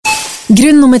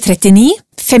Grunn nummer 39,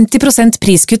 50%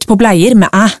 priskutt på bleier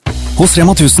med æ. Hos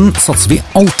Rema 1000 satser vi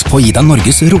alt på å gi deg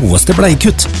Norges råeste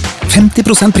bleiekutt.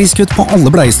 50% priskutt på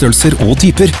alle bleiestørrelser og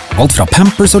typer. Alt fra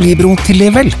Pampers og Libro til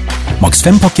Level. Maks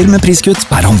 5 pakker med priskutt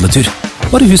per handletur.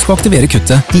 Bare husk å aktivere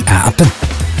kuttet i æ-appen.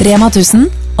 Rema 1000,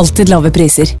 alltid lave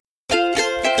priser.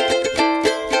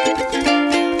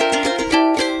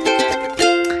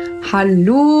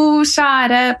 Hallo,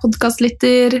 kjære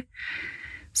podcastlytter.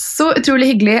 Så utrolig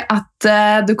hyggelig at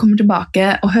du kommer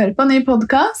tilbake og hører på en ny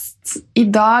podcast. I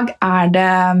dag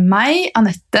det meg,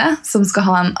 Annette, som skal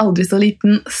ha en aldri så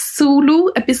liten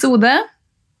solo-episode.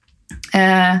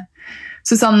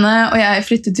 Susanne og jeg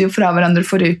flyttet jo fra hverandre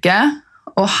forrige uke,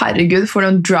 og herregud, for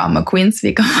noen drama queens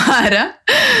vi kan være.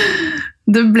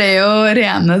 Det ble jo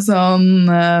rene sånn...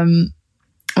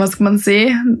 hva skal man si?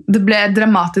 Det ble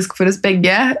dramatisk for oss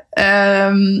begge.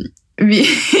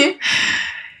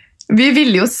 Vi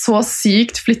ville jo så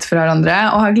sykt flytte fra hverandre,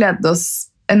 og har gledet oss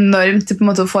enormt til på en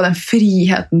måte å få den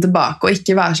friheten tilbake, og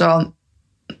ikke være sånn,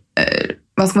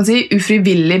 hva skal man si,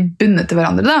 ufrivillig bundet til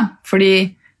hverandre da.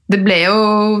 Fordi det ble jo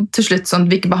til slutt sånn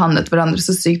at vi ikke behandlet hverandre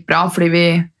så sykt bra, fordi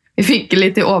vi fikk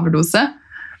litt i overdose.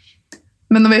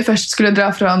 Men når vi først skulle dra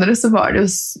fra hverandre, så var det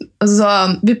jo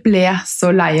sånn, vi ble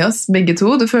så lei oss begge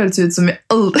to. Det føltes ut som vi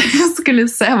aldri skulle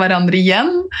se hverandre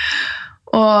igjen.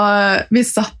 Og vi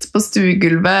satt på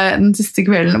stuegulvet den siste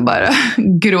kvelden og bare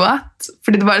gråt.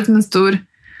 Fordi det var liksom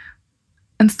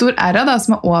en stor æra da,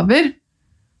 som over.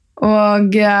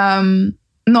 Og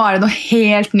nå det noe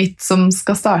helt nytt som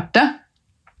skal starte.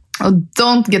 Og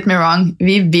don't get me wrong,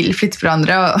 vi vil flytte fra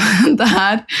hverandre. Og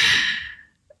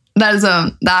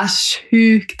det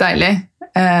sjukt deilig.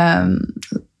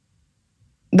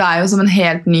 Det jo som en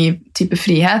helt ny type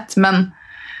frihet, men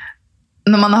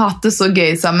når man har hatt det så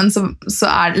gøy sammen, så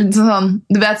det litt sånn,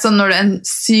 du vet sånn når det en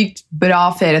sykt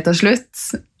bra ferie til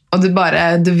slutt, og du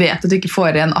vet at du ikke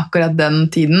får igjen akkurat den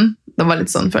tiden, det var litt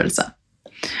sånn følelse.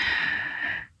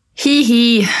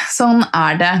 Hi, sånn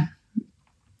det.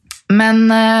 Men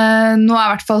nå i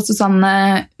hvert fall Susanne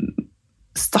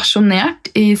stasjonert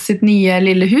i sitt nye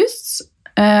lille hus,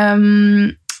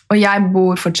 og jeg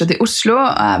bor fortsatt i Oslo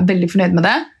og veldig fornøyd med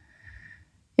det.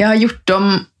 Jeg har gjort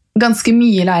om ganske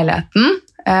mye i leiligheten,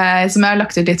 som jeg har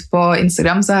lagt ut litt på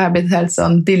Instagram, så har jeg blitt helt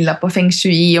sånn dilla på Feng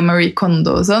Shui og Marie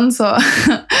Kondo og sånn, så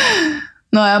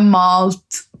nå har jeg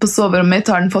malt på soverommet mitt,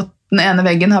 har den ene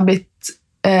veggen har blitt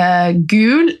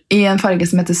gul i en farge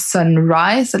som heter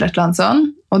Sunrise, eller et eller annet sånn,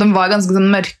 og den var ganske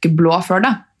sånn mørkeblå før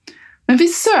det. Men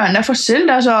fy søren, det forskjell.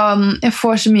 Det sånn, jeg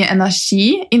får så mye energi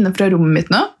inne fra rommet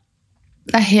mitt nå.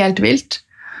 Det helt vilt.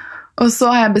 Og så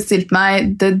har jeg bestilt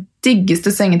meg det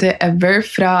diggeste sengetøy ever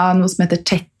fra noe som heter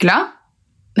Tekla.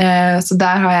 Så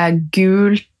der har jeg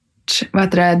gult,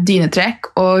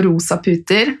 dynetrekk og rosa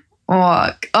puter.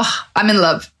 Og I'm in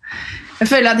love. Jeg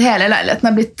føler at hele leiligheten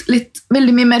har blitt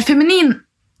veldig mye mer feminin.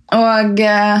 Og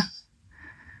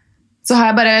så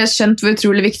har jeg bare skjønt hvor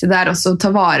utrolig viktig det også å ta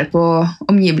vare på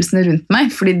omgivelsene rundt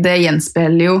meg, fordi det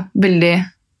gjenspeiler jo veldig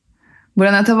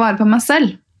hvordan jeg tar vare på meg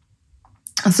selv.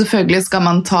 Og selvfølgelig skal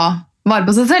man ta vare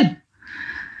på seg selv.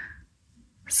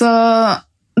 Så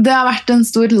det har vært en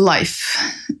stor life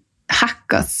hack,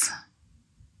 ass.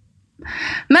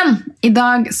 Men i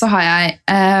dag så har jeg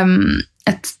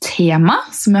et tema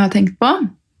som jeg har tenkt på,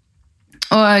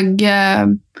 og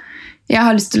jeg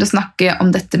har lyst til å snakke om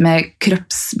dette med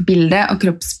kroppsbilde og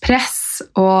kroppspress,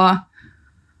 og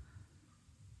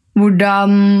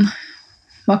hvordan,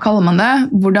 hva kaller man det?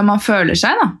 Hvordan man føler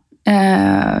seg da.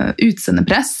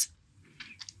 Utseendepress.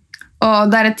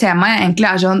 Og det et tema jeg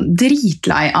egentlig sånn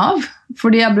dritlei av,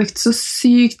 fordi jeg har brukt så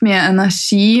sykt mye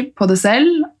energi på det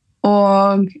selv,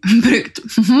 og brukt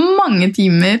mange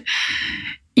timer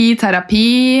i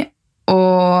terapi,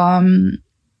 og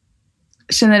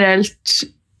generelt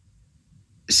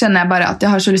kjenner jeg bare at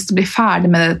jeg har så lyst til å bli ferdig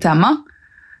med det temaet.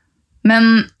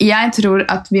 Men jeg tror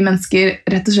at vi mennesker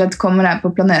rett og slett kommer her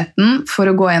på planeten for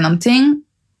å gå gjennom ting,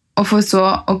 og for så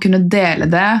å kunne dele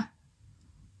det,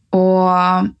 og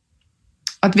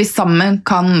at vi sammen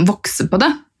kan vokse på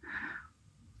det.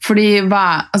 Fordi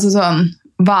hva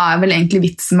vel egentlig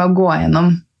vitsen med å gå gjennom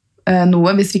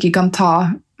noe hvis vi ikke kan ta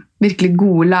virkelig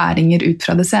gode læringer ut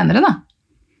fra det senere da?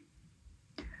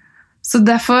 Så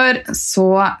derfor så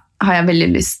har jeg veldig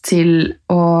lyst til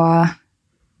å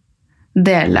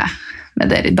dele med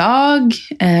dere i dag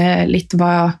litt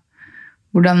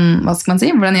hvordan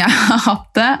jeg har hatt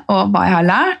det, og hva jeg har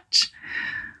lært,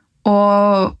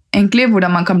 og egentlig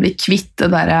hvordan man kan bli kvitt det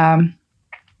der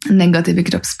negative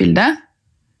kroppsbildet.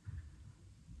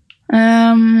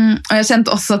 Og jeg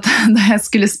kjente også at da jeg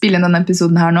skulle spille inn denne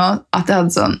episoden her nå, at jeg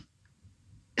hadde sånn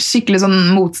skikkelig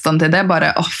sånn motstand til det,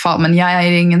 bare, faen, men jeg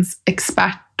er ingen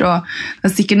ekspert, og det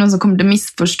er sikkert noen som kommer til å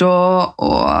misforstå,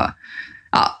 og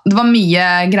ja, det var mye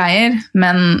greier,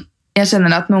 men jeg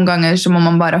kjenner at noen ganger så må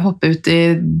man bare hoppe ut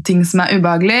i ting som er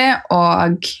ubehagelig,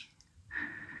 og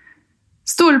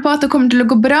stole på at det kommer til å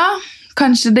gå bra.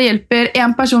 Kanskje det hjelper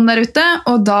en person der ute,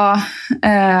 og da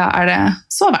er det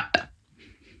så verdt det.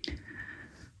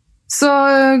 Så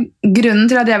grunnen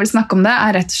til at jeg vil snakke om det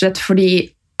er rett og slett fordi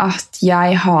at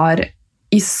jeg har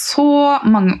i så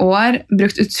mange år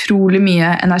brukt utrolig mye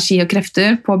energi og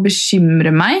krefter på å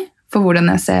bekymre meg for hvordan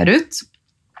jeg ser ut,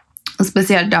 og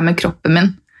spesielt da med kroppen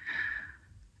min.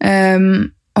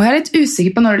 Og jeg er litt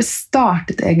usikker på når det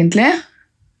startet egentlig,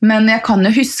 men jeg kan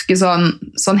jo huske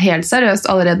sånn helt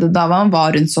seriøst allerede da man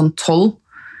var rundt sånn 12,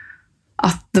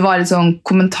 at det var litt sånn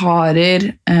kommentarer.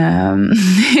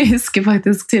 Jeg husker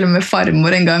faktisk til og med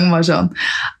farmor en gang var sånn,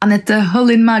 Annette,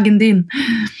 hold inn magen din.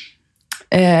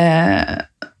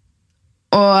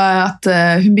 Og at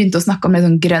hun begynte å snakke om litt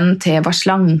sånn grønn te var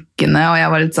slankende, og jeg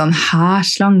var litt sånn,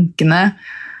 slankende?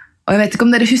 Og jeg vet ikke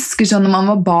om dere husker sånn når man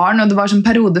var barn, og det var sånn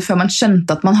periode før man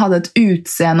skjønte at man hadde et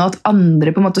utseende, og at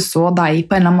andre på en måte så deg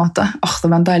på en eller annen måte. Det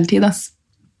var en deilig tid, ass.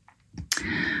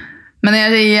 Men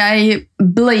jeg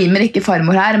blamer ikke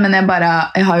farmor her, men jeg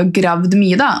har jo gravd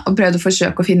mye da, og prøvd å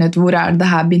forsøke å finne ut hvor er det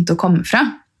her begynte å komme fra.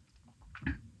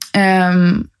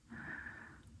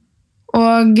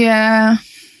 Og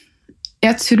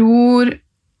jeg tror,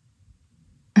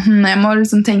 jeg må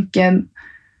liksom tenke,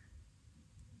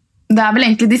 det er vel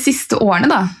egentlig de siste årene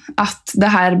da, at det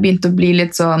her begynte å bli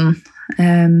litt sånn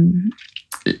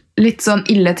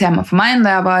ille tema for meg. Da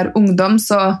jeg var ungdom,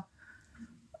 så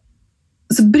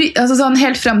sånn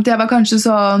helt frem til jeg var kanskje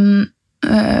sånn,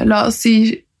 la oss si,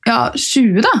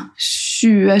 20 da,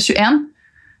 20-21,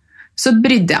 så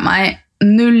brydde jeg meg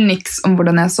null niks om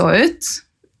hvordan jeg så ut.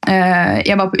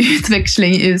 Jeg var på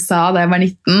utveksling i USA da jeg var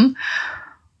 19,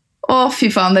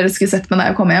 fy faen, dere skulle sett meg da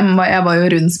jeg kom hjem. Jeg var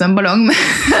jo rund som en ballong,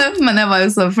 men jeg var jo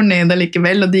så fornøyd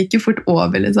likevel, og det gikk jo fort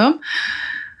over, liksom.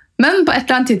 Men på et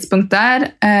eller annet tidspunkt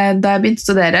der, da jeg begynte å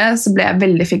studere, så ble jeg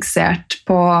veldig fiksert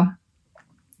på,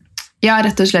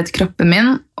 rett og slett kroppen min,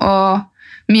 og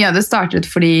mye av det startet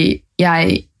fordi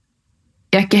jeg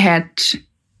ikke helt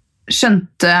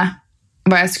skjønte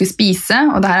hva jeg skulle spise,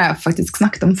 og det her har jeg faktisk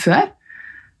snakket om før.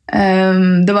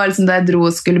 Det var liksom da jeg dro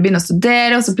og skulle begynne å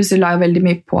studere, og så plutselig la jeg veldig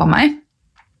mye på meg,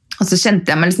 og så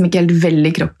kjente jeg meg liksom ikke helt vel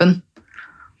i kroppen.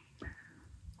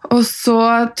 Og så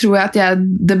tror jeg at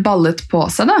det ballet på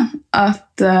seg da,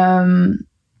 at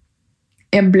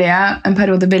jeg ble en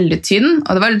periode veldig tynn,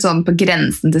 og det var litt sånn på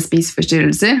grensen til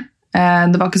spiseforstyrrelser.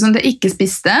 Det var ikke sånn at jeg ikke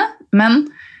spiste,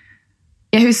 men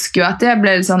jeg husker jo at jeg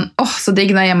ble litt sånn, så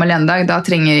digg når jeg er hjemme alene en dag,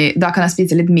 da kan jeg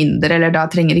spise litt mindre, eller da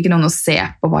trenger ikke noen å se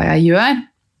på hva jeg gjør.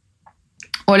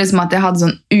 Og liksom at jeg hadde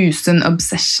sånn usunn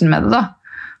obsession med det da.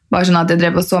 Bare sånn at jeg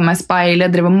drev og så meg i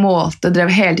speilet, drev og målte,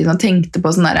 drev hele tiden og tenkte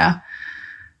på sånn der,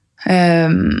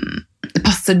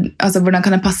 hvordan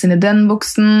kan jeg passe inn i den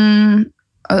buksen?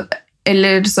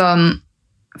 Eller sånn,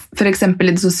 for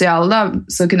eksempel i det sosiale da,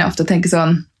 så kunne jeg ofte tenke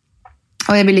sånn,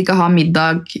 jeg vil ikke ha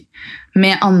middag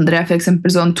med andre, for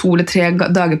eksempel sånn 2 eller 3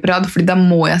 dager på rad, fordi da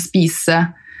må jeg spise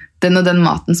den og den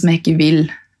maten som jeg ikke vil.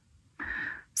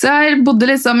 Så jeg bodde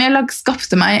liksom, jeg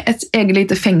skapte meg et eget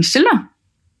lite fengsel da.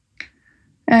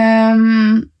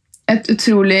 Et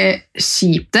utrolig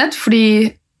kjipt et, fordi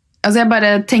jeg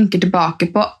bare tenker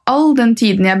tilbake på all den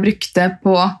tiden jeg brukte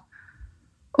på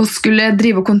å skulle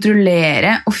drive og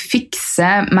kontrollere og fikse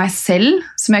meg selv,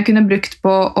 som jeg kunne brukt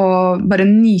på å bare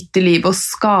nyte livet og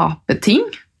skape ting.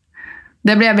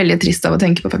 Det ble jeg veldig trist av å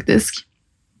tenke på faktisk.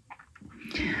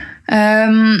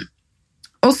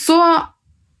 Og så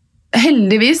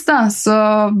heldigvis da, så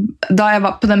da jeg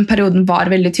var på den perioden var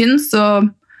veldig tynn, så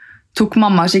tok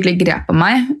mamma skikkelig grep på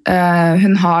meg.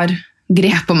 Hun har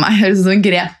grep på meg, høres ut som hun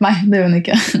grep meg, det gjør hun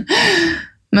ikke.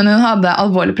 Men hun hadde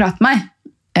alvorlig prat med meg.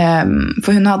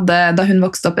 For hun hadde, da hun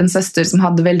vokste opp, en søster som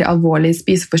hadde veldig alvorlige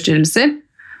spiseforstyrrelser.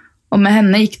 Og med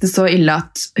henne gikk det så ille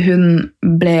at hun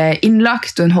ble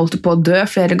innlagt, og hun holdt på å dø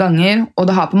flere ganger, og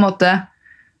det har på en måte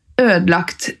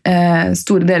ødelagt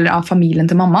store deler av familien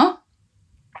til mamma.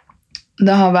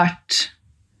 Det har vært,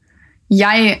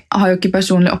 jeg har jo ikke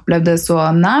personlig opplevd det så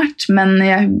nært, men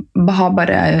jeg har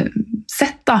bare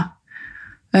sett da,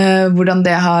 hvordan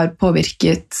det har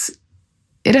påvirket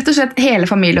rett og slett hele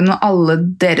familien og alle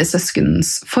deres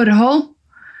søskens forhold.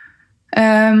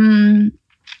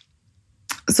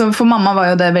 Så for mamma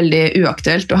var jo det veldig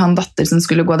uaktuelt å ha en datter som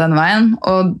skulle gå den veien,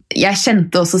 og jeg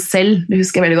kjente også selv, det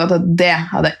husker jeg veldig godt, at det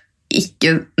hadde jeg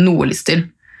ikke noe lyst til.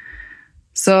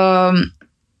 Så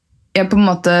jeg på en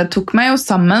måte tok meg jo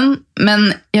sammen,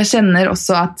 men jeg kjenner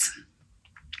også at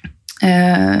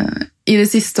i de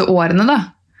siste årene da,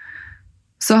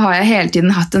 så har jeg hele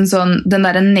tiden hatt den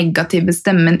der negative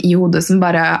stemmen i hodet som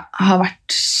bare har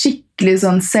vært skikkelig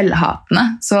sånn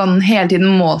selvhatende. Sånn hele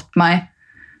tiden målt meg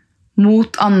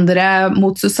mot andre,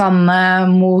 mot Susanne,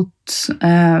 mot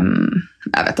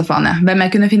jeg vet da faen hvem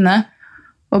jeg kunne finne.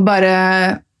 Og bare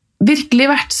virkelig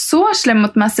vært så slem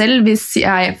mot meg selv hvis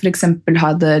jeg for eksempel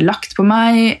hadde lagt på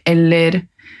meg, eller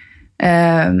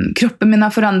kroppen min har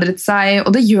forandret seg,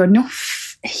 og det gjør den jo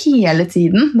hele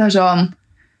tiden. Det sånn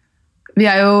jeg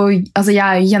er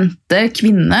jo jente,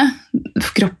 kvinne.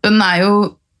 Kroppen er jo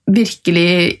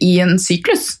virkelig i en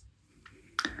syklus.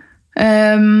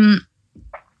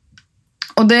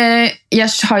 Og det, jeg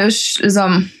har jo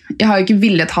ikke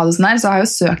villet ha det sånn her, så jeg har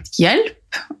jo søkt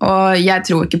hjelp, og jeg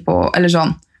tror ikke på, eller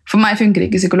sånn, for meg funker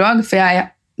ikke psykolog, for jeg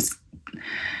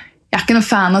er ikke noe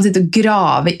fan av å sitte og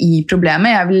grave i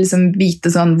problemet. Jeg vil liksom vite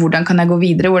sånn, hvordan kan jeg gå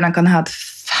videre, hvordan kan jeg ha et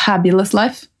fabulous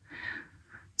life.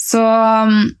 Så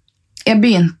jeg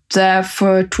begynte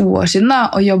for 2 år siden da,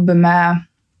 å jobbe med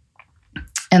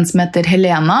en som heter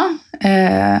Helena.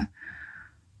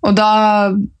 Og da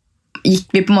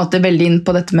gikk vi på en måte veldig inn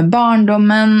på dette med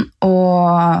barndommen,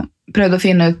 og prøvde å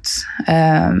finne ut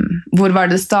hvor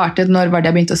var det startet, når var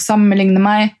det jeg begynte å sammenligne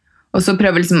meg, og så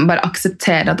prøve liksom bare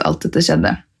akseptere at alt dette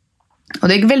skjedde. Og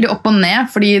det gikk veldig opp og ned,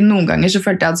 fordi noen ganger så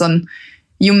følte jeg at sånn,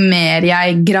 jo mer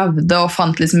jeg gravde og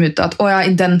fant liksom ut at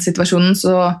i den situasjonen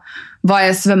så var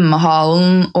jeg i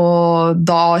svømmehallen, og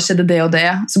da skjedde det og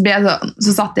det. Så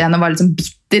satt jeg igjen og var liksom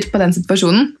bitter på den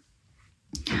situasjonen.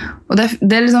 Og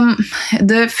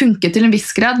det funket til en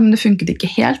viss grad, men det funket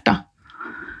ikke helt da.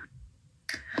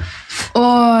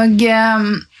 Og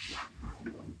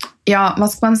hva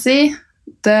skal man si?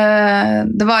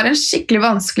 Det var en skikkelig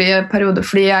vanskelig periode,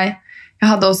 fordi jeg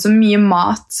hadde også mye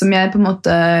mat som jeg på en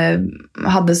måte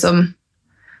hadde som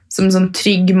sånn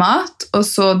trygg mat, og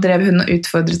så drev hun og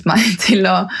utfordret meg til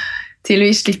å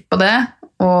gi slipp på det,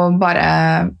 og bare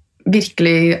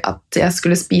virkelig at jeg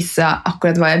skulle spise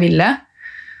akkurat hva jeg ville.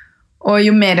 Og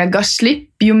jo mer jeg ga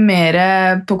slipp, jo mer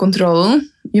på kontrollen,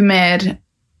 jo mer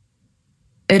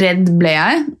redd ble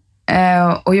jeg,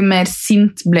 og jo mer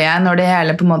sint ble jeg når det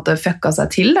hele på en måte fucka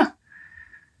seg til da.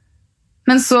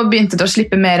 Men så begynte det å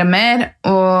slippe mer og mer,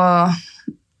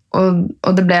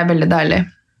 og det ble veldig deilig.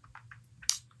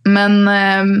 Men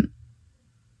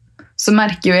så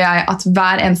merker jo jeg at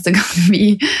hver eneste gang vi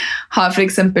har for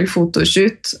eksempel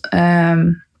fotoshoot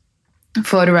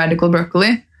for Radical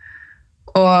Broccoli,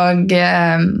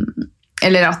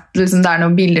 eller at liksom det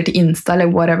noen bilder til Insta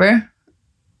eller whatever,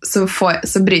 så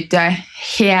bryter jeg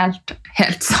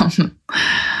helt sammen.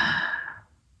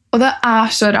 Og det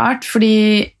så rart,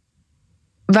 fordi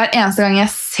hver eneste gang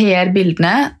jeg ser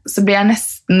bildene, så blir jeg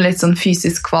nesten litt sånn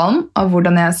fysisk kvalm av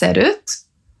hvordan jeg ser ut.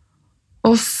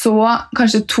 Og så,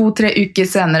 kanskje 2-3 uker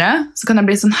senere, så kan jeg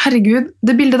bli sånn, herregud,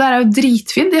 det bildet der jo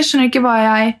dritfint. Jeg skjønner ikke hva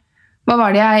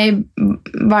er det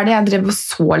jeg drev og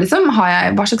så, liksom?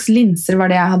 Hva slags linser var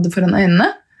det jeg hadde foran øynene?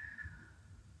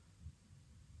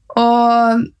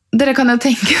 Og dere kan jo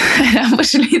tenke hvor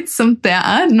slitsomt det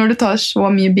når du tar så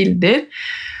mye bilder,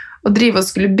 og drive og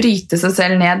skulle bryte seg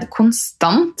selv ned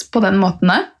konstant på den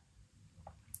måten.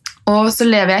 Og så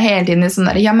lever jeg hele tiden i sånn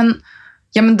der, ja,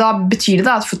 men da betyr det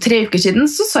da at for 3 uker siden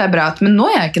så jeg bra ut, men nå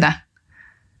gjør jeg ikke det.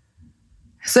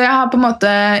 Så jeg har på en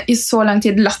måte i så lang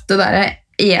tid latt det der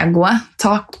egoet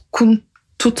ta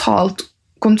totalt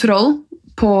kontroll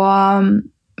på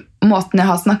måten jeg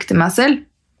har snakket til meg selv.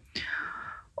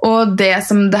 Og det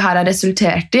som det her har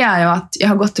resultert i jo at jeg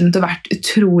har gått rundt og vært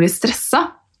utrolig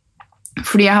stresset.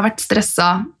 Fordi jeg har vært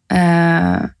stresset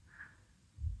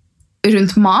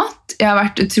rundt mat. Jeg har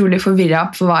vært utrolig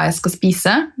forvirret på hva jeg skal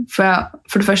spise.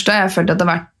 For det første har jeg følt at det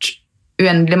har vært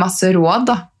uendelig masse råd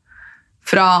da,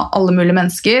 fra alle mulige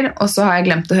mennesker, og så har jeg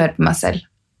glemt å høre på meg selv.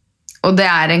 Og det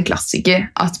en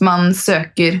klassiker, at man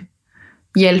søker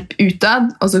hjelp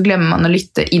utad, og så glemmer man å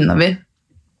lytte innover.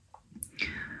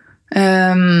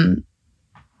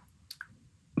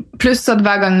 Pluss at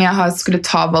hver gang jeg skulle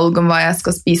ta valg om hva jeg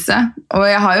skal spise, og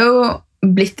jeg har jo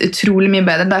blitt utrolig mye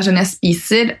bedre, det sånn jeg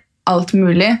spiser alt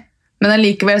mulig, men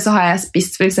allikevel så har jeg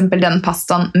spist for eksempel den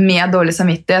pastaen med dårlig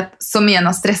samvittighet, som igjen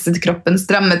har stresset kroppen,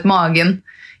 strammet magen,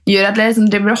 gjør at jeg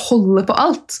liksom driver og holder på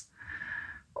alt.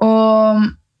 Og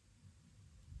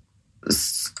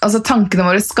altså tankene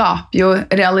våre skaper jo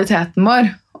realiteten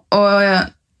vår, og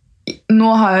nå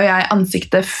har jo jeg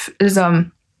ansiktet liksom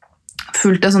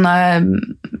fullt av sånne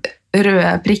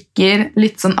røde prikker,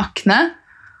 litt sånn akne,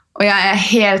 og jeg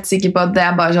helt sikker på at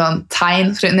det bare sånn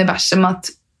tegn fra universet med at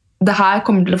det her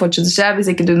kommer til å fortsette å skje hvis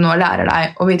ikke du nå lærer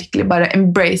deg å virkelig bare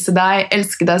embrace deg,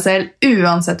 elske deg selv,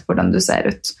 uansett hvordan du ser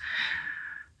ut.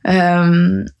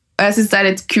 Og jeg synes det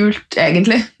litt kult,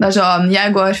 egentlig. Det sånn,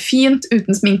 jeg går fint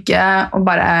uten sminke og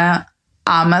bare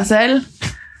meg selv.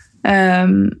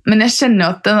 Men jeg kjenner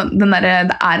jo at det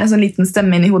en sånn liten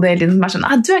stemme inn i hodet hele tiden som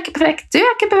sånn, du ikke perfekt, du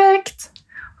ikke perfekt.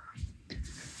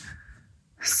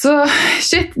 Så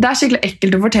shit, det skikkelig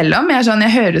ekkelt å fortelle om.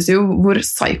 Jeg høres jo hvor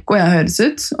psyko jeg høres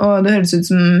ut, og det høres ut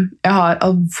som jeg har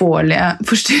alvorlige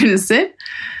forstyrrelser.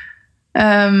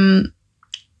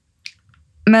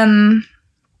 Men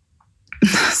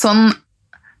sånn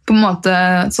på en måte,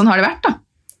 sånn har det vært da.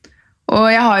 Og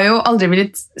jeg har jo aldri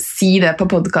villet si det på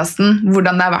podcasten,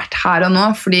 hvordan det har vært her og nå,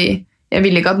 fordi jeg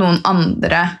vil ikke at noen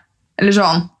andre, eller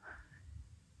sånn,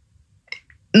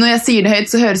 når jeg sier det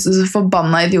høyt så høres det så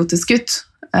forbanna idiotisk ut.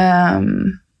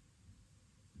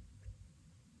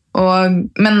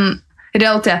 Men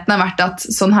realiteten har vært at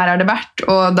sånn her har det vært,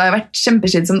 og det har vært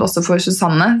kjempeslitsomt også for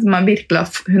Susanne, som er virkelig,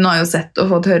 hun har jo sett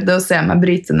og fått høre det og se meg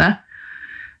bryte ned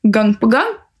gang på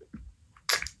gang.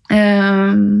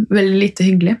 Veldig lite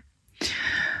hyggelig.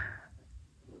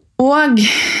 Og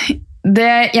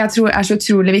det jeg tror så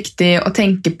utrolig viktig å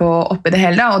tenke på oppi det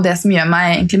hele, og det som gjør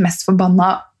meg egentlig mest forbanna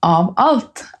av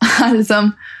alt,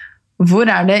 liksom, hvor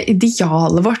det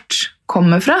idealet vårt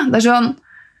kommer fra? Det sånn,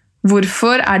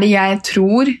 hvorfor det jeg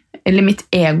tror, eller mitt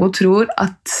ego tror,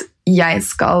 at jeg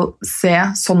skal se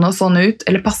sånn og sånn ut,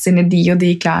 eller passe inn i de og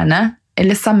de klærne,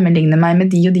 eller sammenligne meg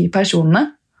med de og de personene?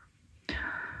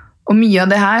 Og mye av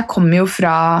det her kommer jo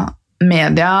fra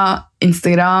media,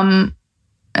 Instagram,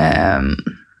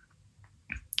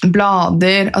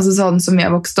 blader, altså sånn som vi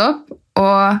har vokst opp,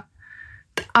 og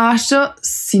det så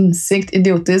sinnssykt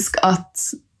idiotisk at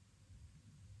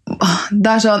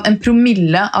det sånn en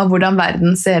promille av hvordan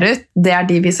verden ser ut, det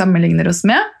de vi sammenligner oss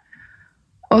med,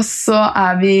 og så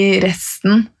vi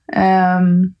resten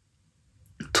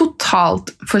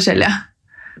totalt forskjellige.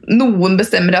 Noen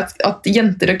bestemmer at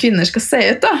jenter og kvinner skal se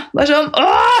ut da. Det sånn,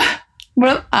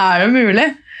 hvordan det mulig?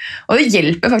 Og det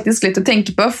hjelper faktisk litt å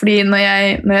tenke på, fordi når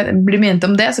jeg blir minnet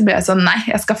om det, så blir jeg sånn, nei,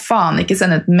 jeg skal faen ikke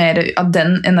sende ut mer av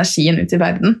den energien ut i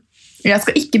verden. Jeg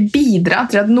skal ikke bidra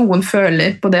til at noen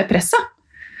føler på det presset.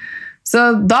 Så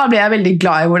da blir jeg veldig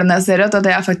glad i hvordan jeg ser ut, at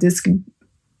jeg faktisk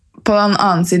på en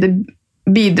annen side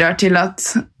bidrar til at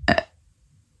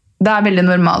det veldig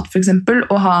normalt for eksempel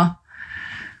å ha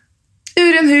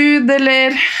uren hud,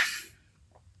 eller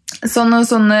sånn og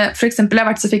sånn. For eksempel, jeg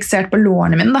har vært så fiksert på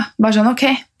lårene mine da. Bare sånn, ok,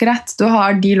 greit, du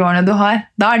har de lårene du har.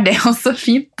 Da det også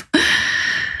fint.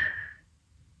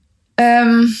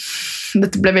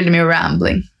 Dette ble veldig mye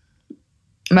rambling.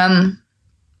 Men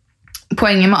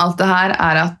poenget med alt det her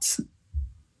at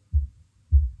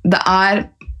det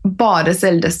bare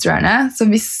selvdestruerende. Så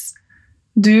hvis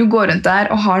du går rundt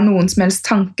der og har noen som helst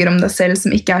tanker om deg selv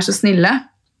som ikke så snille,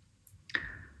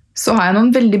 så har jeg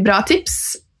noen veldig bra tips.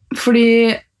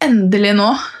 Fordi endelig nå,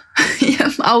 i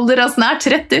en alder av snart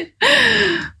 30,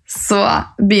 så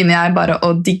begynner jeg bare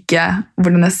å digge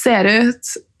hvordan jeg ser ut.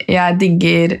 Jeg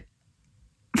digger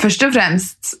først og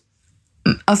fremst,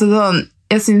 altså sånn,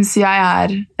 jeg synes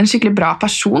jeg en skikkelig bra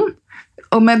person,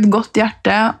 og med et godt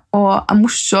hjerte, og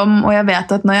morsom, og jeg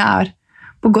vet at når jeg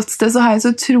på godt sted, så har jeg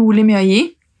så utrolig mye å gi,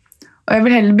 og jeg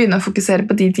vil heller begynne å fokusere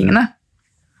på de tingene.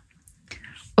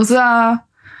 Og så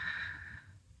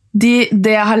det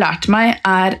jeg har lært meg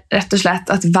rett og slett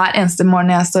at hver eneste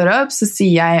morgen jeg står opp, så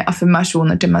sier jeg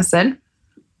affirmasjoner til meg selv.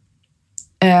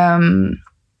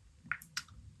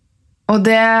 Og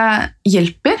det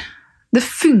hjelper. Det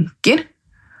funker.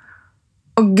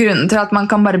 Og grunnen til at man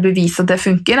kan bare bevise at det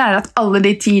funker, at alle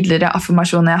de tidligere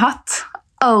affirmasjonene jeg har hatt,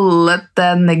 alle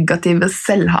det negative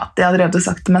selvhatet jeg har drevet og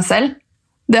sagt til meg selv,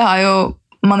 det har jo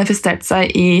manifestert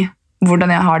seg i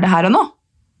hvordan jeg har det her og nå.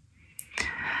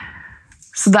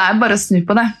 Så det bare å snu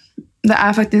på det. Det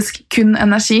faktisk kun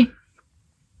energi.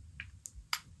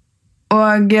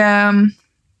 Og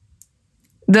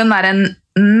den en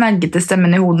naggete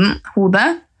stemmen i hodet,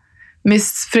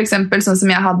 hvis for eksempel sånn som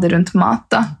jeg hadde rundt mat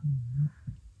da,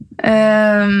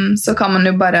 så kan man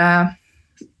jo bare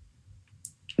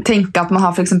tenke at man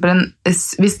har for eksempel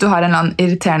hvis du har en eller annen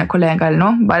irriterende kollega eller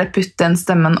noe, bare putt den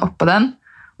stemmen opp på den,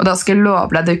 og da skal jeg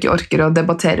love deg at du ikke orker å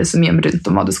debattere så mye rundt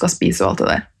om hva du skal spise og alt det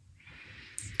der.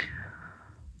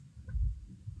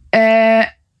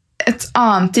 Et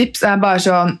annet tips bare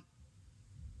sånn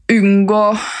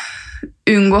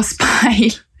unngå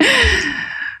speil.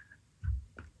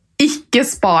 Ikke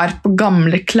spar på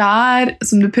gamle klær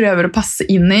som du prøver å passe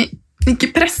inn i.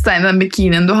 Ikke press deg inn i den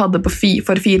bikinien du hadde for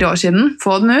 4 år siden.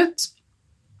 Få den ut.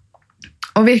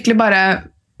 Og virkelig bare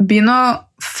begynne å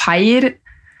feire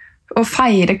og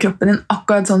feire kroppen din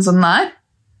akkurat sånn som den er.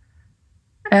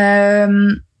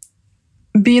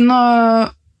 Begynn å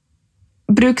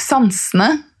bruke sansene.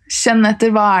 Kjenn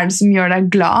etter hva er det som gjør deg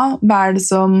glad, hva er det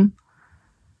som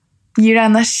gir deg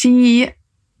energi,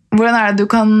 hvordan er det du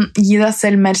kan gi deg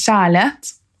selv mer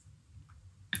kjærlighet,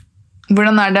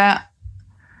 hvordan er det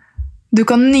du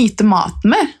kan nyte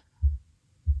maten mer.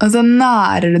 Altså,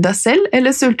 nærer du deg selv,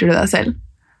 eller sulter du deg selv?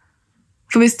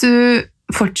 For hvis du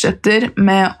fortsetter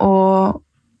med å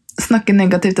snakke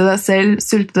negativt til deg selv,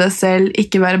 sulte deg selv,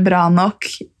 ikke være bra nok,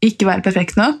 ikke være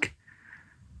perfekt nok,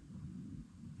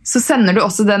 så sender du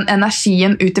også den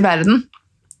energien ut i verden.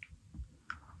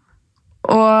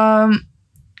 Og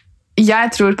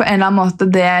jeg tror på en eller annen måte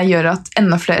det gjør at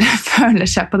enda flere føler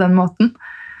seg på den måten.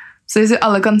 Så hvis vi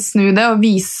alle kan snu det og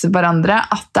vise hverandre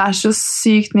at det er så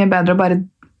sykt mye bedre å bare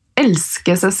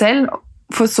elske seg selv,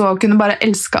 for så å kunne bare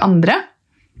elske andre,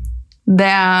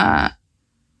 det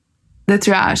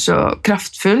tror jeg er så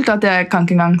kraftfullt at jeg kan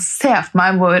ikke engang se for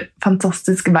meg hvor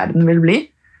fantastisk verden vil bli.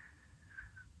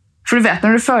 For du vet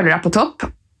når du føler deg på topp,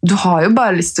 du har jo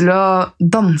bare lyst til å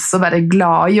danse og være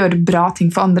glad og gjøre bra ting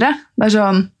for andre. Det er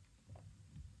sånn,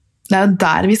 det er jo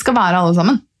der vi skal være alle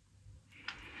sammen.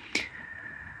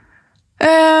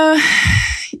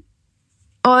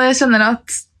 Og jeg kjenner at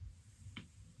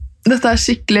dette er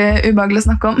skikkelig ubehagelig å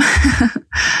snakke om.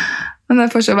 Men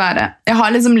det får så være. Jeg har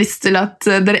liksom lyst til at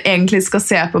dere egentlig skal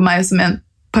se på meg som en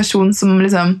person som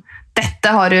liksom, dette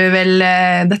har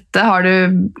du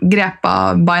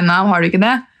grepet by now, har du ikke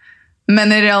det?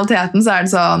 Men i realiteten så er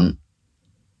det sånn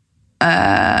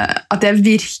at jeg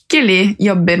virkelig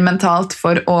jobber mentalt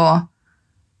for å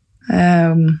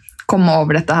komme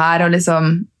over dette her og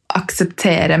liksom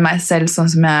akseptere meg selv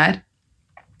sånn som jeg er.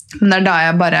 Men det er da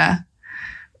jeg bare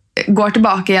går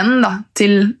tilbake igjen da,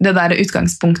 til det der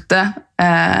utgangspunktet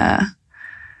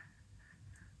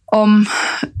om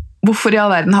hvorfor i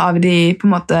all verden har vi de på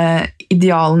en måte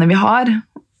idealene vi har,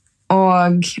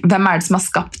 og hvem er det som har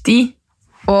skapt de,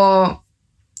 og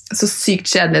så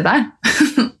sykt kjedelig det er.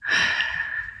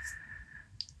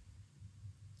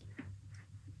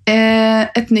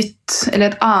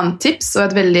 Et annet tips og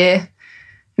et veldig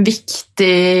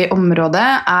viktig område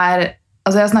er,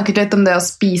 altså jeg har snakket litt om det å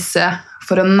spise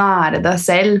for å nære deg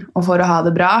selv og for å ha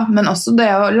det bra, men også det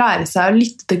å lære seg å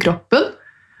lytte til kroppen.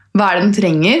 Hva er det den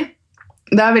trenger?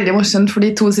 Det er veldig morsomt, for de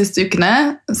 2 siste ukene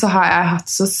så har jeg hatt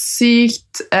så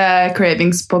sykt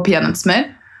cravings på peanøttsmør.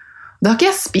 Det har ikke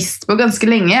jeg spist på ganske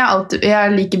lenge.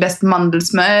 Jeg liker best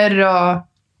mandelsmør,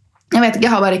 og jeg vet ikke,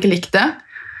 jeg har bare ikke likt det.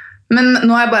 Men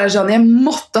nå er jeg bare sånn, jeg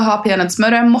måtte ha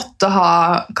peanøttsmør, og jeg måtte ha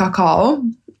kakao.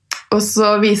 Og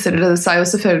så viser det seg jo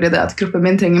selvfølgelig det at kroppen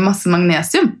min trenger masse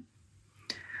magnesium.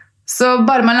 Så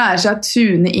bare man lærer seg å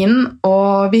tune inn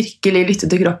og virkelig lytte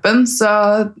til kroppen, så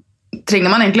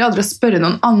trenger man egentlig aldri å spørre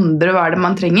noen andre hva det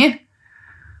man trenger.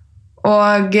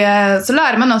 Og så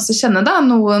lærer man også å kjenne da,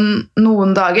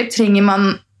 noen dager trenger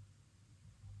man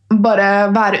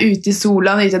bare være ute i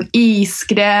sola, nyte en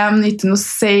iskrem, nyte noe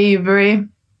savory.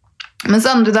 Mens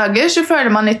andre dager så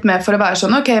føler man litt mer for å være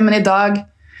sånn, ok, men i dag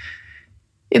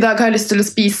har jeg lyst til å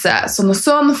spise sånn og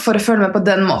sånn for å føle meg på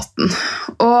den måten.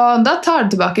 Og da tar du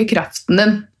tilbake kraften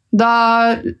din. Da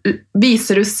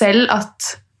viser du selv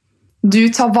at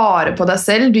du tar vare på deg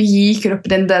selv, du gir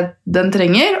kroppen din det den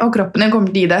trenger, og kroppen din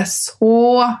kommer til å gi deg så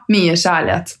mye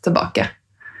kjærlighet tilbake.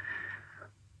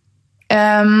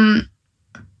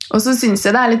 Og så synes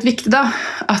jeg det er litt viktig da,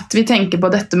 at vi tenker på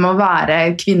dette med å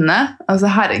være kvinne. Altså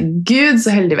herregud,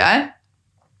 så heldige vi er.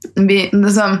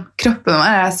 Kroppen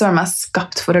vår er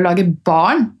skapt for å lage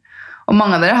barn, og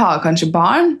mange av dere har kanskje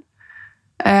barn,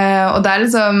 og det er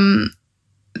liksom,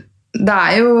 det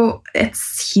er jo et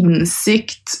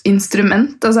sinnssykt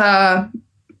instrument. Altså,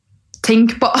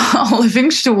 tenk på alle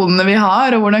funksjonene vi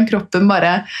har, og hvordan kroppen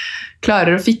bare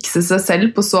klarer å fikse seg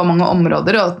selv på så mange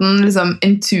områder, og at den liksom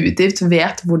intuitivt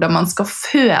vet hvordan man skal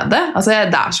føde. Altså,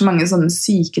 det er så mange sånne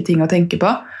syke ting å tenke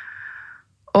på,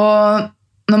 og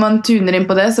når man tuner inn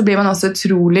på det, så blir man også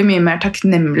utrolig mye mer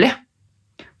takknemlig.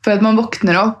 For at man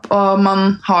våkner opp, og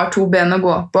man har 2 ben å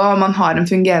gå på, og man har en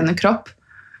fungerende kropp.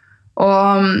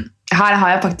 Og her har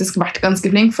jeg faktisk vært ganske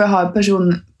flink, for jeg har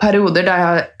perioder der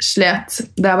jeg slet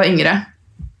da jeg var yngre,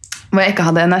 hvor jeg ikke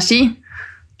hadde energi.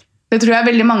 Det tror jeg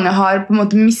veldig mange har på en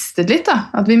måte mistet litt,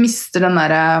 da. At vi mister den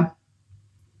der...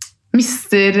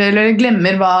 eller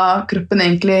glemmer hva kroppen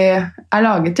egentlig er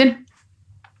laget til.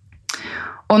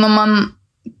 Og når man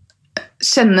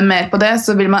kjenner mer på det,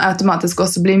 så vil man automatisk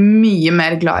også bli mye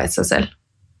mer glad i seg selv.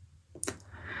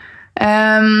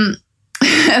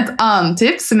 Et annet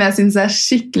tips som jeg synes er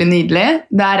skikkelig nydelig,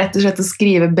 det er rett og slett å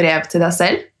skrive brev til deg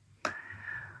selv.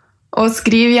 Og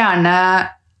skriv gjerne,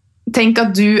 tenk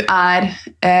at du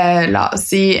la oss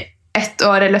si 1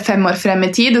 år eller 5 år frem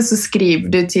i tid, og så skriver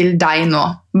du til deg nå.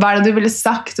 Hva det du ville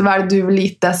sagt? Hva det du ville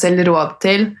gitt deg selv råd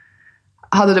til?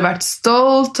 Hadde du vært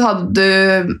stolt? Hva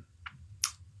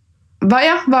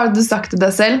det du sagt til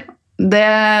deg selv? Det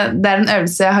en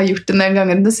øvelse jeg har gjort en del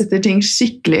ganger. Det setter ting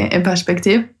skikkelig i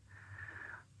perspektiv.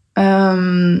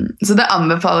 Så det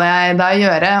anbefaler jeg deg å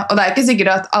gjøre. Og det ikke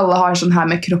sikkert at alle har sånn her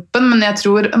med kroppen, men jeg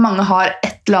tror mange har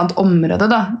et eller annet område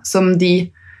da, som de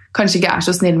kanskje ikke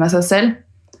så snille med seg selv.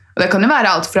 Og det kan jo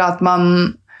være alt fra at man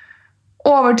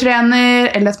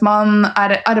overtrener, eller at man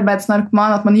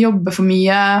arbeidsnarkoman, at man jobber for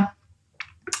mye,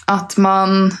 at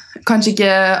man kanskje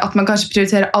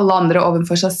prioriterer alle andre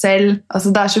overfor seg selv.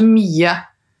 Altså det så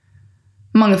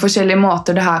mange forskjellige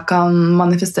måter det her kan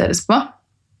manifesteres på.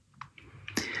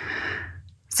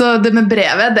 Så det med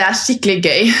brevet, det skikkelig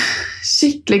gøy.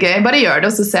 Skikkelig gøy. Bare gjør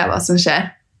det, og så se hva som skjer.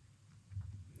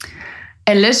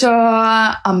 Eller så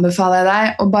anbefaler jeg deg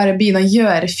å bare begynne å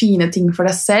gjøre fine ting for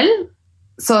deg selv.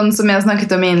 Sånn som jeg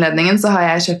snakket om i innledningen, så har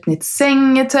jeg kjøpt nytt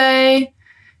sengetøy.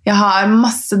 Jeg har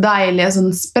masse deilige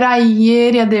sånn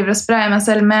sprayer jeg driver og sprayer meg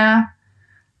selv med.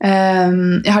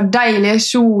 Jeg har deilige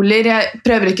kjoler. Jeg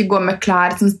prøver ikke å gå med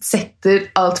klær som setter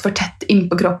alt for tett inn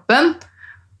på kroppen.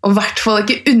 Og i hvert fall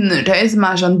ikke undertøy som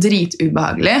sånn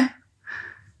dritubehagelig.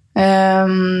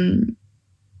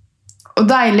 Og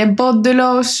deilige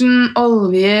bodylotion,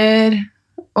 oljer,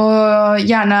 og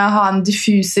gjerne ha en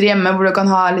diffuser hjemme hvor du kan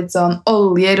ha litt sånn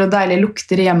oljer og deilige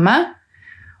lukter hjemme.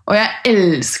 Og jeg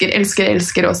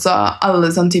elsker også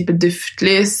alle sånne type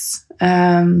duftlys.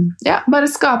 Bare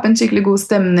skape en skikkelig god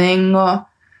stemning og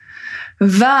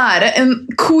være en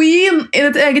queen i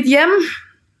ditt eget hjem.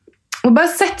 Og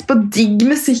bare sette på digg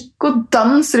musikk og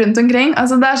dans rundt omkring.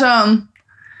 Altså det sånn,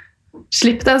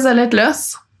 slipp deg selv litt løs.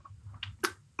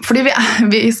 Fordi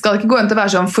vi skal ikke gå inn til å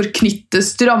være sånn forknytte,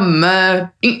 stramme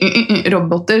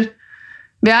roboter.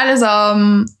 Vi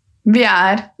liksom, vi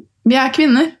er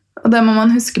kvinner, og det må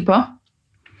man huske på.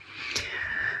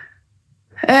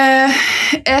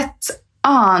 Et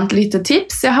annet lite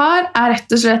tips jeg har,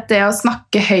 rett og slett det å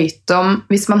snakke høyt om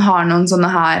hvis man har noen sånne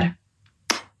her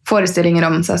forestillinger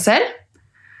om seg selv.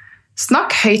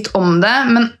 Snakk høyt om det,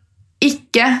 men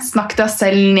ikke snakk deg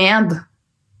selv ned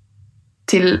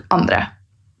til andre.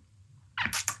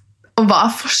 Og hva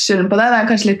forskjellen på det? Det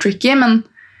kanskje litt tricky, men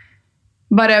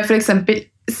bare for eksempel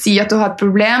si at du har et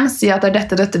problem, si at det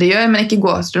dette de gjør, men ikke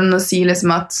gå og si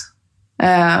liksom at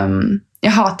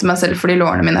jeg hater meg selv fordi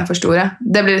lårene mine for store.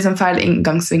 Det blir liksom feil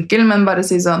inngangsvinkel, men bare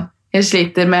si sånn, jeg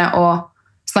sliter med å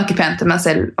snakke pent til meg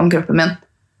selv om kroppen min.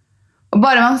 Og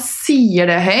bare man sier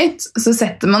det høyt, så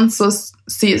setter man så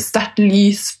sterkt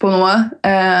lys på noe,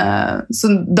 så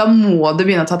da må du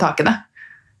begynne å ta tak i det.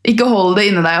 Ikke hold det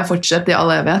inne deg og fortsett i all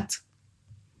evighet.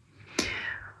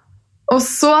 Og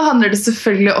så handler det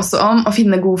selvfølgelig også om å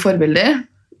finne gode forbilder.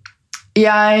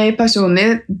 Jeg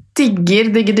personlig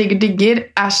digger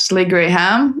Ashley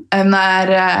Graham. Hun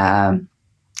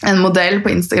en modell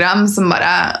på Instagram som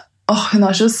bare, hun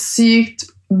har så sykt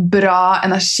bra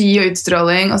energi og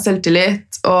utstråling og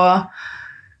selvtillit og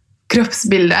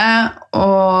kroppsbilde,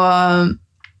 og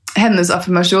hennes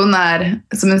affirmasjon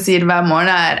som hun sier hver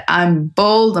morgen, I'm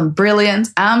bold, I'm brilliant,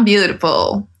 I'm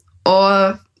beautiful.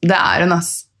 Og det hun,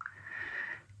 ass.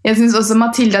 Jeg synes også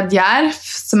Matilda Djerf,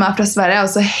 som fra Sverige,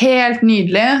 også helt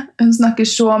nydelig. Hun snakker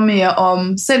så mye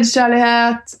om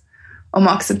selvkjærlighet, om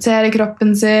å akseptere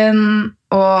kroppen sin,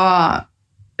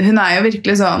 og hun jo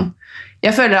virkelig sånn,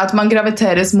 jeg føler at man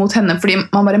graviteres mot henne fordi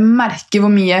man bare merker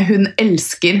hvor mye hun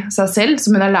elsker seg selv,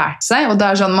 som hun har lært seg, og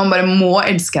det sånn man bare må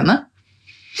elske henne.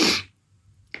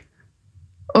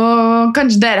 Og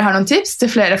kanskje dere har noen tips til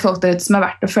flere folk der ute som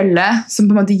verdt å følge, som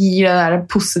på en måte gir det der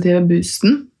positive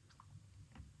boosten.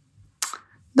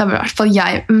 Da vil i hvert fall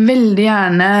jeg veldig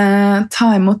gjerne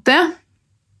ta imot det.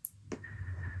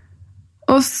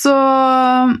 Og så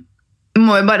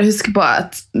må vi bare huske på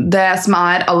at det som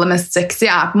aller mest sexy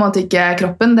på en måte ikke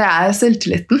kroppen, det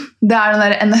selvtilliten. Det den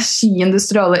der energien du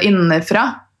stråler innenfra.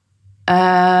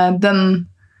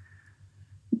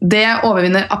 Det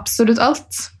overvinner absolutt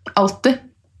alt. Alltid.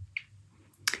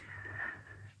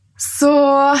 Så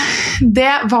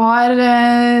det var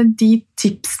de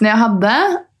tipsene jeg hadde.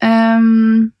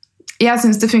 Jeg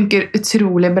synes det funker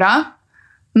utrolig bra.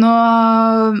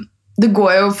 Det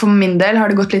går jo for min del, har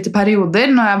det gått litt i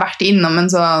perioder. Nå har jeg vært innom en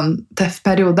sånn tøff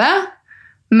periode.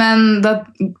 Men da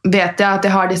vet jeg at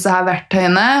jeg har disse her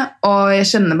verktøyene, og jeg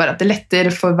kjenner bare at det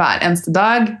letter for hver eneste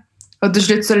dag. Og til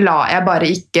slutt så lar jeg bare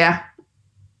ikke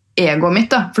egoet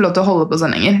mitt få lov til å holde på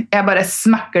sånn lenger. Jeg bare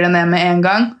smakker det ned med en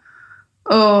gang,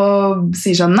 og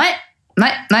sier sånn, nei,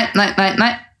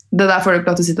 nei, det der får du ikke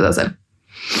lov til å si til deg selv.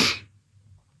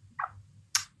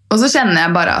 Og så kjenner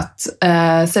jeg bare at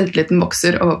selvtilliten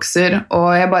vokser, og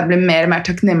jeg bare blir mer og mer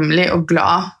takknemlig og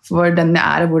glad for den jeg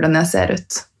er og hvordan jeg ser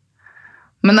ut.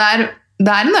 Men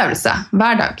det er en øvelse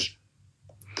hver dag.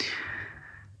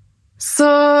 Så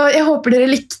jeg håper dere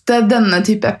likte denne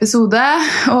type episode,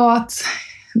 og at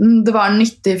det var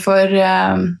nyttig for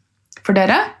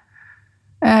dere.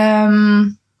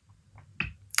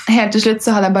 Helt til slutt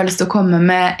så hadde jeg bare lyst til å komme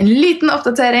med en liten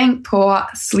oppdatering på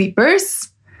Sleepers.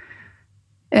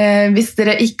 Hvis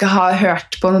dere ikke har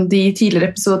hørt på de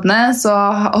tidligere episodene, så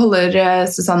holder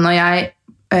Susanne og jeg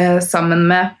sammen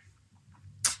med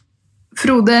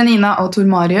Frode, Nina og Tor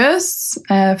Marius.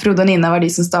 Frode og Nina var de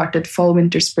som startet Fall,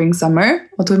 Winter, Spring, Summer,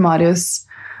 og Tor Marius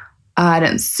er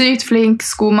en sykt flink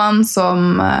skomann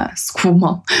han er,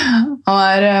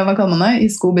 hva kaller man det, i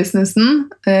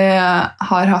skobusinessen,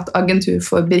 har hatt agentur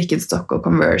for Birkenstock og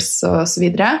Converse og så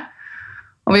videre.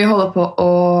 Og vi holder på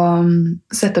å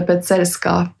sette opp et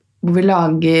selskap hvor vi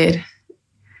lager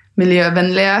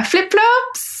miljøvennlige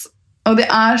flip-flops. Og de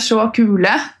er så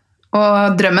kule.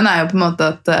 Og drømmen er jo på en måte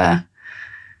at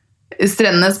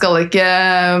strendene skal ikke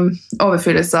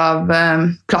overfylles av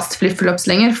plast-flip-flops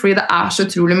lenger, fordi det er så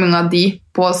utrolig mange av de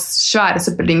på svære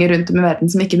søppeldinger rundt om i verden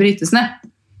som ikke brytes ned.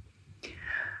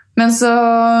 Men så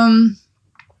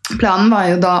planen var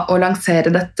jo da å lansere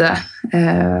dette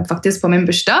faktisk på min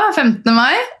bursdag, 15.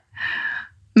 mai.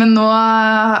 Men nå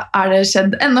er det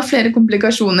skjedd enda flere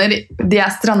komplikasjoner. De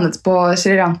er strandet på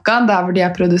Sri Lanka, der hvor de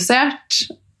er produsert.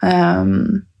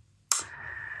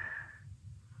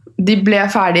 De ble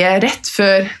ferdige rett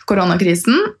før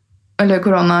koronakrisen, eller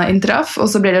korona inntraff, og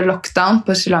så ble det lockdown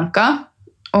på Sri Lanka.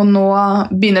 Og nå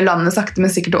begynner landet sakte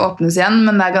men sikkert å åpnes igjen,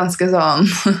 men det er ganske sånn...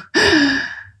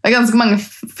 Det er ganske mange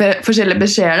forskjellige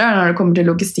beskjeder når det kommer til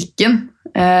logistikken.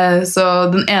 Så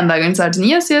den ene dagen så er det sånn,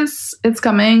 yes, it's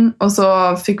coming. Og så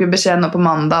fikk vi beskjed nå på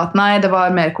mandag at nei, det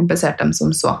var mer komplisert enn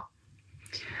som så.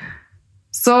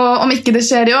 Så om ikke det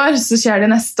skjer i år, så skjer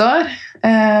det neste år.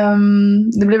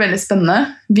 Det blir veldig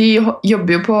spennende. Vi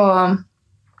jobber jo på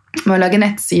med å lage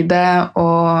nettside,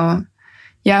 og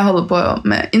jeg holder på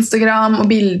med Instagram og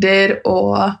bilder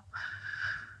og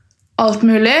alt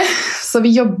mulig, så vi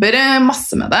jobber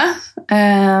masse med det.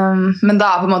 Men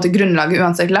da er på en måte grunnlaget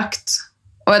uansett lagt.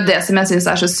 Og det som jeg synes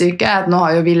er så sykt er at nå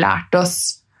har jo vi lært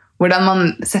oss hvordan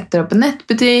man setter opp en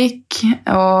nettbutikk,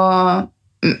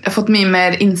 og fått mye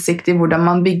mer innsikt i hvordan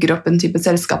man bygger opp en type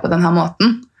selskap på denne måten.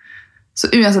 Så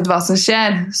uansett hva som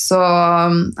skjer, så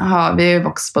har vi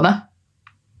vokst på det.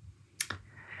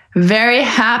 Very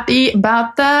happy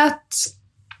about that.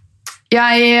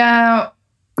 Jeg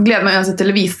gleder meg uansett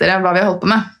til å vise dere hva vi har holdt på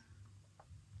med.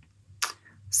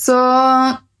 Så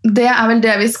det er vel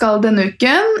det vi skal denne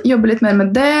uken. Jobbe litt mer med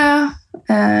det.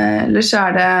 Ellers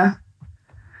er det...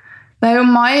 Det er jo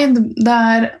mai. Det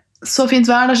er så fint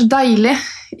vær. Det er så deilig.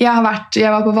 Jeg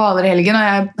var på Hvaler i helgen, og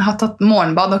jeg har tatt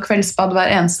morgenbad og kveldsbad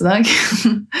hver eneste dag.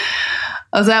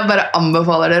 Altså, jeg bare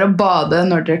anbefaler dere å bade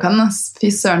når dere kan. Fy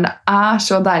søren, det er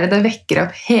så deilig. Det vekker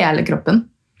opp hele kroppen.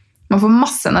 Man får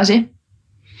masse energi.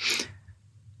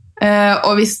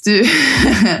 Og hvis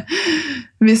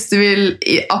du vil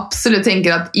absolutt tenker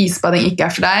at isbading ikke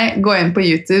er for deg, gå inn på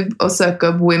YouTube og søk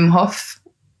opp Wim Hof,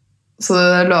 så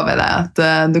lover jeg deg at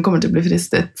du kommer til å bli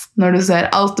fristet når du ser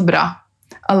alt bra,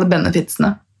 alle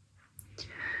benefitsene.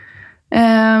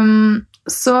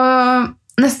 Så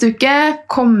neste uke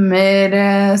kommer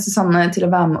Susanne til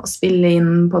å være med og spille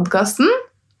inn podcasten.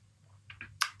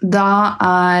 Da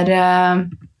er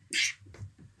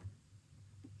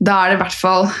det i hvert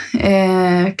fall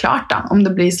klart da, om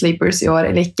det blir Sleepers i år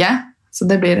eller ikke. Så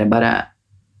det blir bare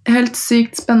helt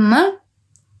sykt spennende.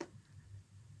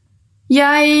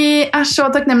 Jeg er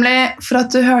så takknemlig for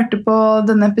at du hørte på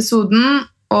denne episoden,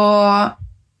 og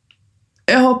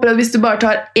jeg håper at hvis du bare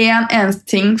tar en eneste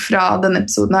ting fra denne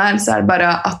episoden her, så er det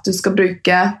bare at du skal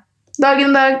bruke dagen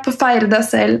i dag på å feire deg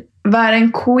selv. Være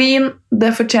en queen,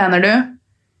 det fortjener du.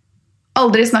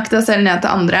 Aldri snakk deg selv ned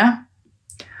til andre.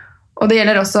 Og det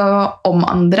gjelder også om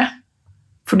andre.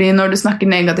 Fordi når du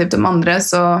snakker negativt om andre,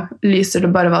 så lyser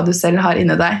det bare hva du selv har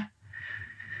inni deg.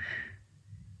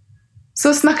 Så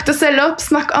snakk deg selv opp,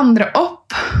 snakk andre opp,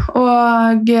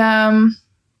 og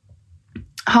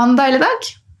ha en deilig dag.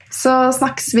 Så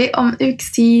snakkes vi om en ukes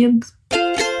tid.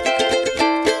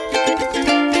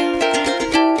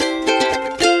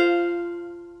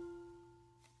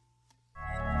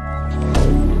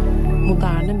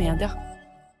 Moderne media.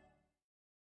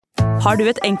 Har du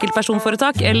et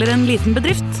enkeltpersonforetak eller en liten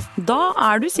bedrift? Da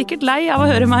du sikkert lei av å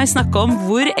høre meg snakke om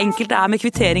hvor enkelt det med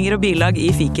kvitteringer og bilag i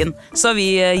fiken. Så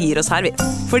vi gir oss her, vi.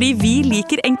 Fordi vi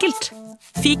liker enkelt.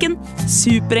 Fiken,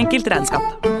 superenkelt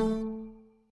regnskap.